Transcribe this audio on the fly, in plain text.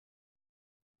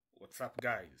What's up,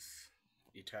 guys?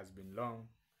 It has been long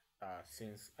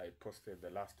since I posted the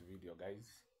last video, guys.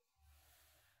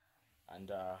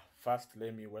 And first,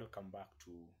 let me welcome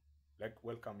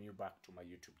you back to my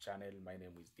YouTube channel. My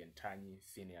name is Gentanyi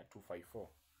Senior 254.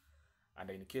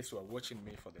 And in case you are watching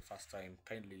me for the first time,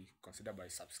 kindly consider by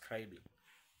subscribing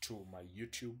to my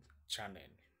YouTube channel.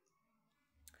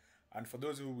 And for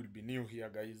those who will be new here,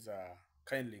 guys,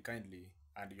 kindly,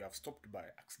 and you have stopped by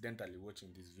accidentally watching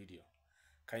this video,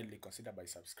 kindly consider by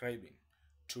subscribing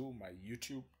to my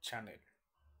YouTube channel.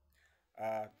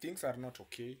 Things are not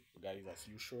okay, guys, as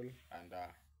usual, and I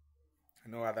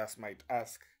know others might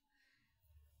ask,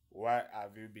 why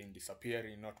have you been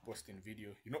disappearing, not posting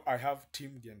video? You know, I have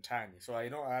Team Gentanyi, so I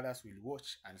know others will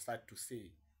watch and start to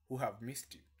say who have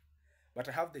missed you. But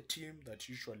I have the team that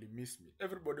usually miss me.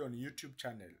 Everybody on YouTube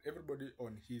channel, everybody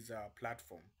on his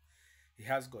platform, he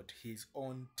has got his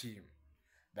own team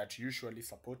that usually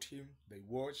support him. They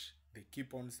watch, they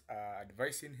keep on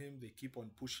advising him, they keep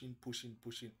on pushing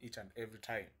each and every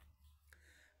time.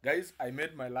 Guys, I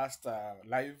made my last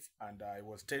live and I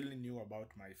was telling you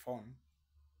about my phone.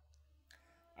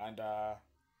 And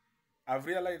I've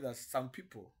realized that some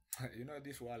people, you know,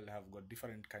 this world have got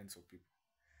different kinds of people.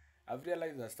 I've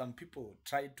realized that some people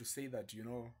try to say that, you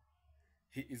know,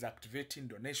 he is activating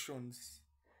donations,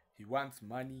 he wants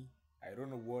money, I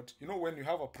don't know what. You know, when you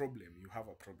have a problem, you have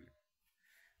a problem.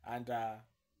 And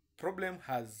problem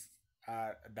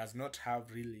does not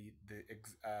have really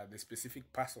the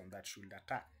specific person that should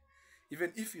attack.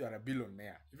 Even if you are a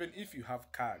billionaire, even if you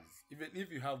have cars, even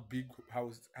if you have big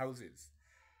houses,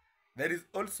 there is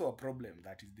also a problem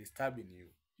that is disturbing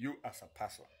you as a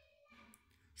person.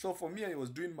 So for me, I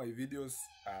was doing my videos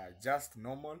just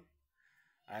normal,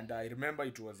 and I remember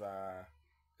it was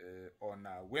on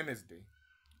Wednesday.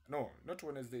 No, not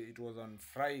Wednesday. It was on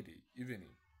Friday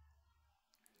evening.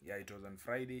 Yeah, it was on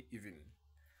Friday evening.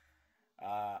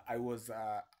 I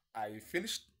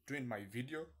finished doing my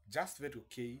video, just very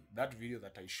okay. That video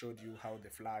that I showed you how the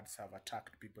floods have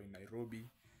attacked people in Nairobi,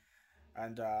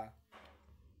 and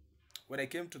when I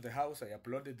came to the house, I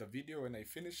uploaded the video. When I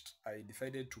finished, I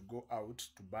decided to go out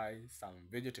to buy some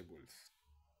vegetables.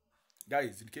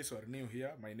 Guys, in case you are new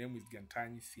here, my name is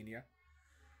Gentanyi Senior.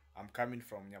 I'm coming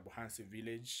from Nyabuhansi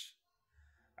village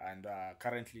and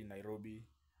currently in Nairobi.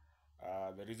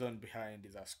 The reason behind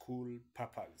is a school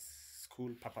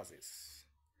purposes.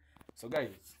 So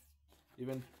guys,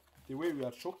 even the way we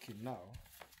are talking now,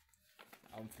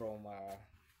 I'm from,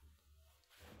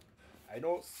 I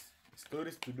know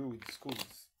stories to do with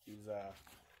schools is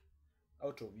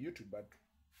out of YouTube, but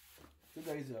you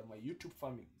guys are my YouTube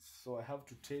family, so I have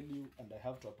to tell you and I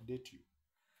have to update you.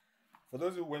 For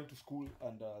those who went to school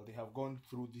and they have gone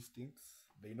through these things,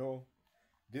 they know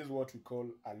this is what we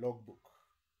call a logbook.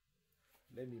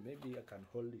 Maybe I can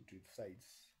hold it with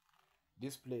sides.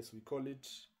 This place, we call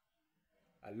it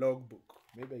a logbook.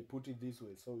 Maybe I put it this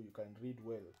way so you can read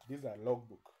well. This is a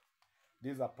logbook.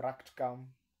 This is a practicum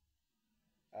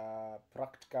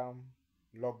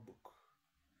logbook.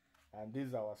 And this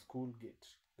is our school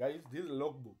gate. Guys, this is a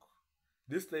logbook.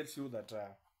 This tells you that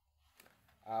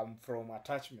I'm from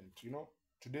attachment. You know,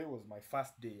 today was my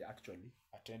first day actually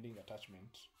attending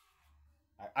attachment.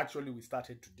 Actually, we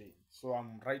started today, so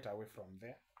I'm right away from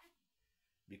there,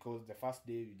 because the first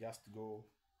day you just go,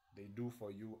 they do for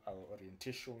you our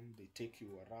orientation, they take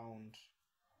you around,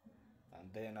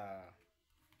 and then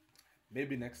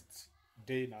maybe next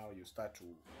day now you start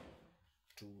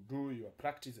to do your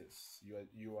practices.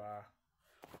 You are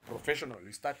professional.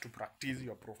 You start to practice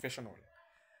your professional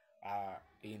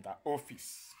in the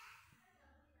office,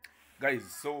 guys.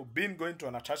 So being going to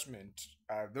an attachment,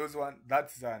 that's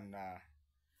an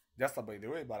just by the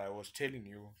way, but I was telling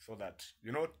you so that,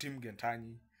 you know, Team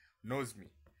Gentanyi knows me.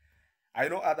 I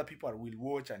know other people will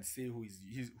watch and say who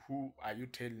are you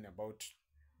telling about,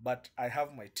 but I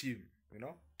have my team, you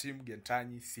know, Team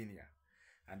Gentanyi Senior,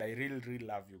 and I really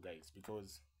love you guys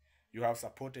because you have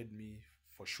supported me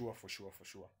for sure.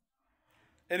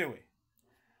 Anyway,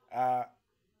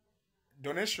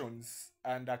 donations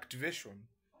and activation,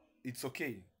 it's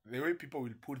okay. The way people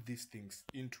will put these things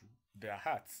into their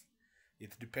hearts,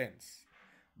 it depends.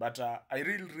 But I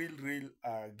really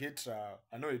get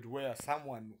annoyed where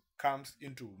someone comes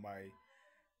into my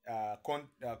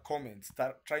comments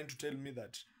trying to tell me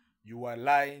that you are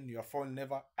lying, your phone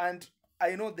never. And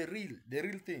I know the real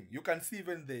thing. You can see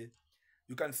even the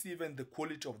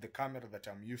quality of the camera that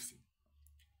I'm using.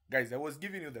 Guys, I was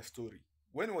giving you the story.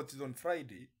 When it was on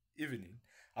Friday evening,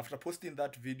 after posting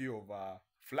that video of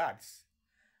floods,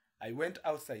 I went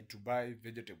outside to buy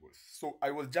vegetables. So I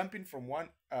was jumping from one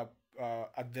at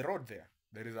the road there.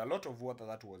 There is a lot of water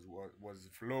that was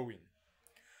flowing.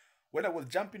 When I was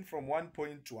jumping from one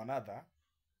point to another,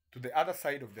 to the other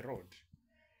side of the road,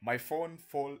 my phone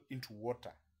fell into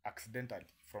water accidentally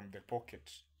from the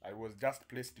pocket. I was just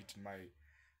placed it in my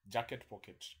jacket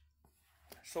pocket.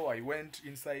 So I went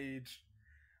inside.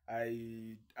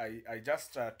 I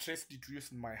just traced it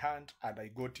using my hand and I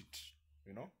got it.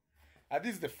 You know. And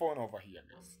this is the phone over here,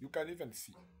 guys. You can even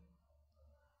see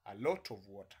a lot of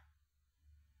water.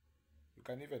 You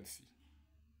can even see.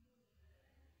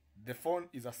 The phone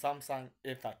is a Samsung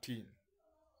A13.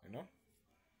 You know.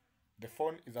 The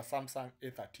phone is a Samsung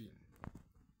A13.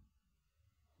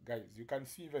 Guys, you can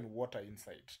see even water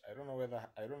inside. I don't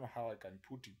know how I can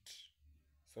put it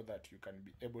so that you can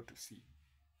be able to see.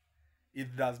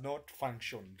 It does not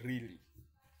function really.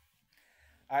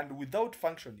 And without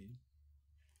functioning,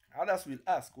 others will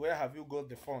ask, where have you got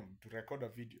the phone to record a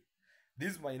video?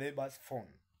 This is my neighbor's phone.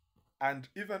 And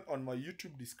even on my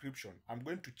YouTube description, I'm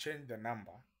going to change the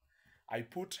number. I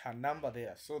put her number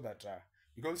there so that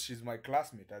because she's my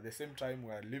classmate, at the same time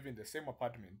we are living in the same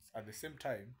apartments, at the same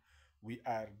time we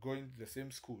are going to the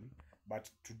same school, but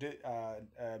today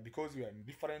because we are in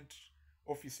different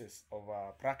offices of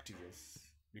practices,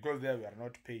 because there we are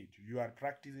not paid, you are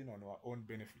practicing on our own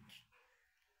benefit,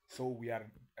 so we are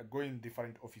going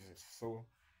different offices. So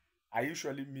I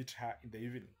usually meet her in the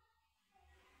evening.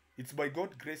 It's by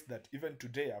God's grace that even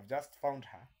today I've just found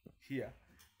her here,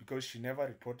 because she never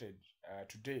reported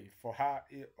today. For her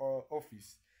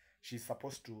office, she's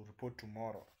supposed to report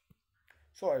tomorrow.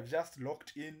 So I've just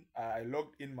logged in. I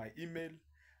logged in my email.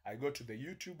 I go to the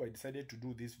YouTube. I decided to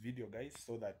do this video, guys,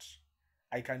 so that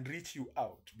I can reach you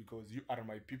out, because you are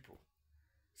my people.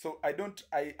 So I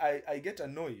get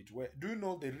annoyed. Do you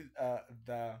know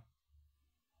the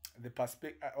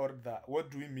perspective, or the what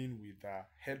do we mean with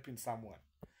helping someone?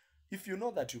 If you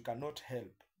know that you cannot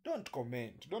help, don't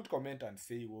comment. Don't comment and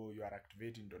say, oh, you are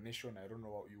activating donation. I don't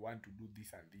know, you want to do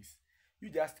this and this. You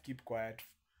just keep quiet.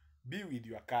 Be with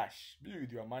your cash. Be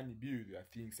with your money. Be with your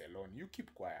things alone. You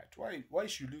keep quiet. Why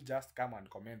should you just come and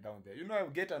comment down there? You know, I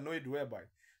get annoyed whereby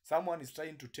someone is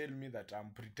trying to tell me that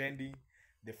I'm pretending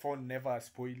the phone never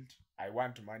spoiled. I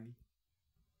want money.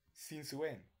 Since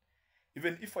when?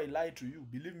 Even if I lie to you,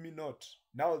 believe me not,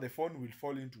 now the phone will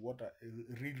fall into water.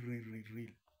 Real.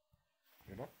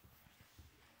 You know?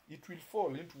 It will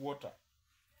fall into water.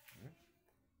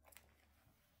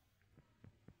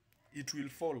 It will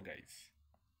fall, guys.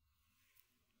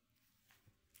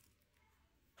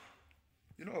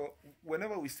 You know,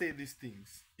 whenever we say these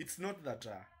things, it's not that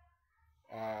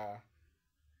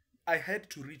I had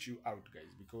to reach you out,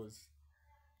 guys, because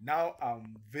now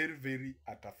I'm very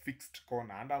at a fixed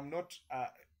corner, and I'm not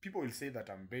people will say that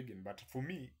I'm begging, but for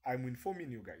me, I'm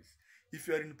informing you guys. If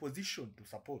you are in a position to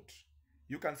support,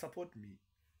 you can support me.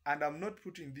 And I'm not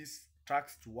putting this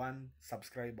tax to one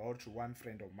subscriber or to one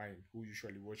friend of mine who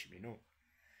usually watch me. No.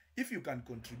 If you can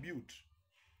contribute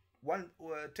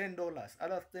 $10,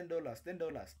 others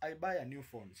 $10, I buy a new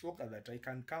phone so that I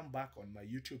can come back on my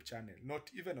YouTube channel,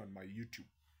 not even on my YouTube.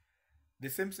 The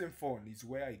same phone is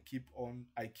where I keep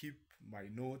my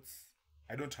notes.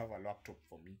 I don't have a laptop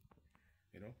for me,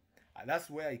 you know. And that's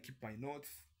where I keep my notes.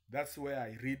 That's where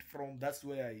I read from. That's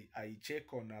where I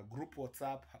check on a group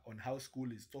WhatsApp on how school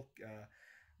is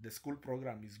the school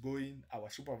program is going. Our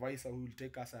supervisor who will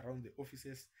take us around the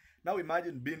offices. Now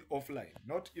imagine being offline,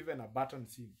 not even a button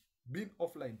SIM. Being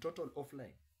offline, total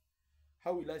offline.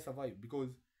 How will I survive? Because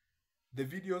the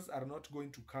videos are not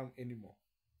going to come anymore.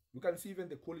 You can see even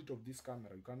the quality of this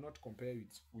camera. You cannot compare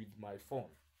it with my phone.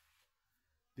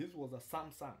 This was a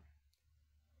Samsung.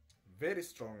 Very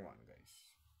strong one, guys.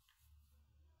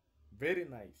 Very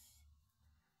nice.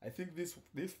 I think this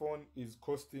phone is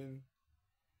costing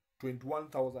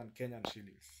 21,000 Kenyan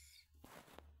shillings.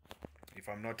 If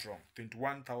I'm not wrong,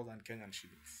 21,000 Kenyan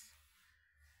shillings.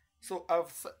 So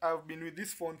I've been with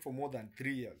this phone for more than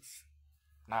 3 years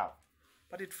now,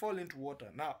 but it fall into water.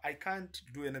 Now I can't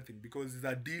do anything because it's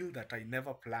a deal that I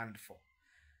never planned for.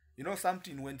 You know,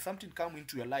 when something come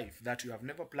into your life that you have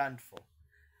never planned for,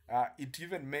 it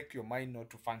even make your mind not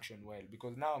to function well,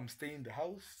 because now I'm staying in the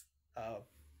house.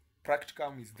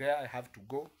 Practicum is there. I have to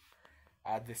go.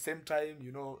 At the same time,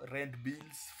 you know, rent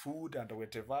bills, food, and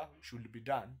whatever should be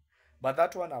done. But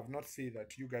that one I've not said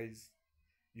that you guys,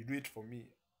 you do it for me.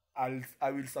 I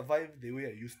will survive the way I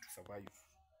used to survive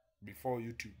before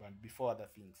YouTube and before other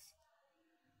things.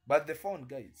 But the phone,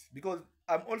 guys, because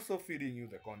I'm also feeding you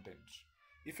the content.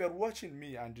 If you're watching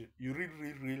me and you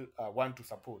really want to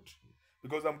support,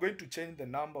 because I'm going to change the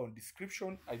number on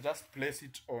description. I just place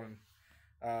it on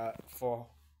for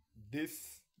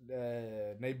this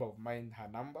neighbor of mine her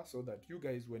number, so that you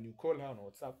guys, when you call her on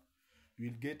WhatsApp, you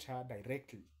will get her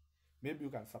directly. Maybe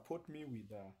you can support me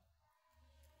with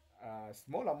a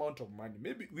small amount of money.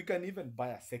 Maybe we can even buy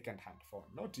a second-hand phone,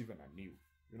 not even a new,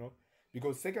 you know,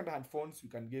 because second-hand phones you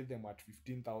can get them at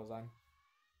 15,000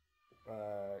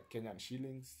 Kenyan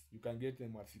shillings. You can get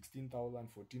them at 16,000,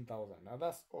 14,000. Now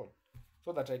that's all.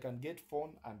 So that I can get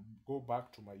phone and go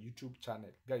back to my YouTube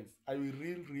channel. Guys, I will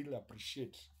really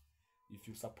appreciate if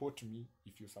you support me,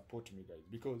 guys,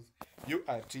 because you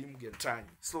are Team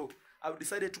Gentanyi. So I've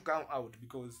decided to come out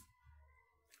because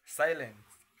silence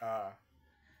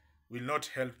will not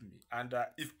help me. And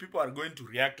if people are going to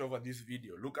react over this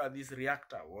video, look at this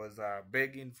reactor was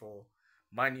begging for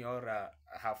money, or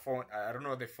her phone, I don't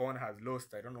know, the phone has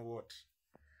lost, I don't know what.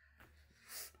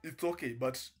 It's okay,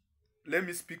 but let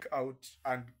me speak out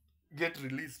and get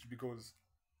released, because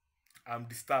I'm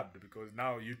disturbed, because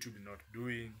now YouTube is not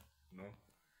doing, you know,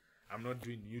 I'm not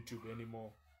doing YouTube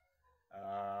anymore.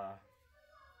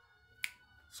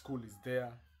 School is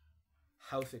there,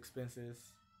 house expenses,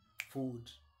 food.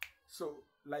 So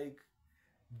like,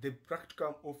 the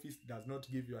practical office does not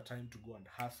give you a time to go and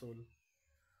hustle.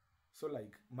 So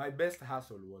like, my best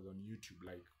hustle was on YouTube.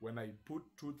 Like, when I put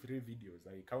 2-3 videos,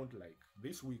 I count like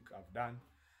this week I've done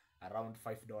around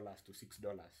 $5 to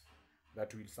 $6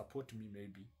 that will support me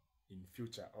maybe in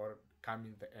future or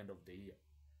coming the end of the year,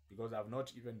 because I've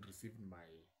not even received my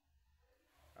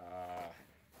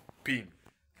pin.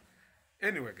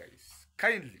 Anyway guys,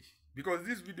 kindly, because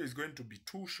this video is going to be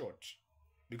too short,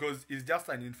 because it's just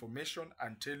an information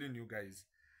and telling you guys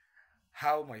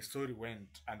how my story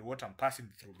went and what I'm passing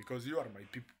through, because you are my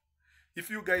people. If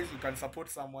you guys, you can support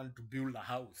someone to build a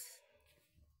house,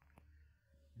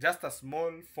 just a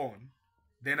small phone,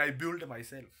 then I build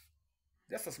myself.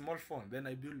 Just a small phone, then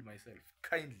I build myself.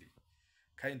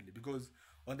 Kindly, because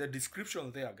on the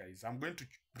description there, guys, I'm going to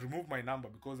remove my number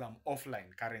because I'm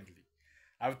offline currently.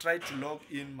 I've tried to log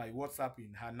in my WhatsApp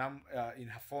in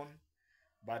her phone,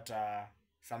 but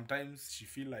sometimes she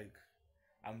feel like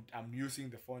I'm using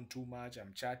the phone too much.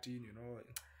 I'm chatting, you know.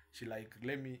 She like,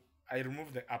 I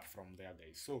remove the app from there,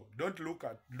 guys. So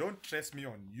don't trace me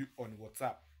on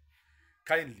WhatsApp.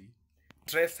 Kindly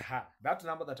trace her. That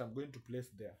number that I'm going to place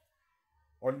there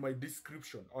on my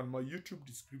description, on my YouTube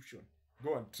description.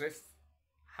 Go and trace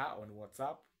her on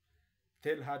WhatsApp.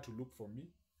 Tell her to look for me.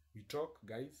 We talk,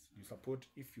 guys. You support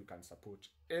if you can support.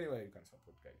 Anywhere you can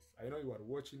support, guys. I know you are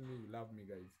watching me. You love me,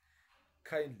 guys.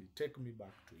 Kindly take me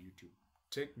back to YouTube.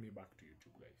 Take me back to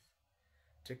YouTube, guys.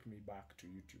 Take me back to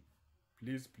YouTube.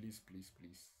 Please.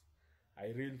 I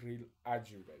really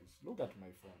urge you, guys. Look at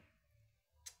my phone.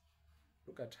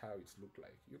 Look at how it's look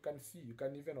like. You can see, you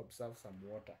can even observe some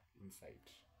water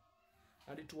inside.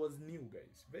 And it was new,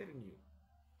 guys. Very new.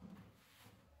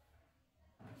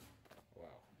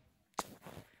 Wow.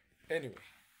 Anyway,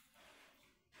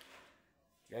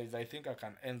 guys, I think I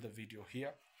can end the video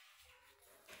here.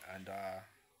 And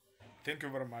thank you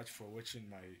very much for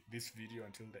watching this video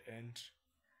until the end.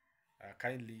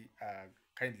 Kindly,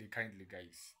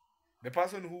 guys. The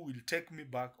person who will take me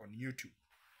back on YouTube,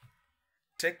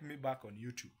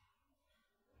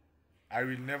 I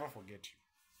will never forget you.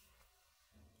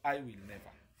 I will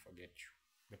never forget you.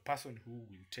 The person who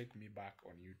will take me back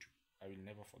on YouTube, I will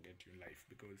never forget you in life,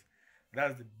 because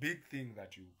that's the big thing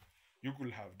that you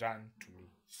could have done to me.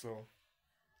 So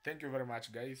thank you very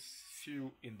much, guys. See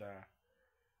you in the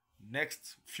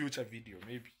next future video,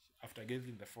 maybe after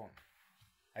getting the phone.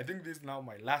 I think this is now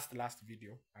my last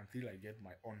video until I get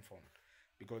my own phone,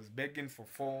 because begging for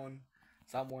phone,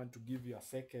 someone to give you a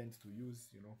second to use,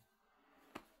 you know,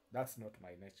 that's not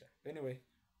my nature. Anyway,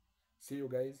 see you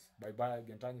guys. Bye.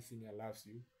 Gentanyi Senior loves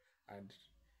you, and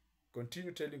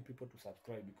continue telling people to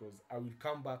subscribe, because I will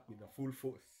come back with a full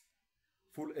force,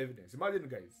 full evidence. Imagine,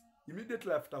 guys,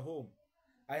 immediately after home,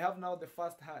 I have now the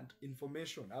first-hand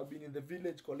information. I've been in the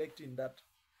village collecting that.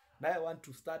 Now I want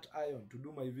to start Ion to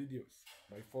do my videos.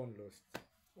 My phone lost.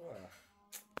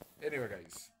 Anyway,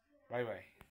 guys, bye.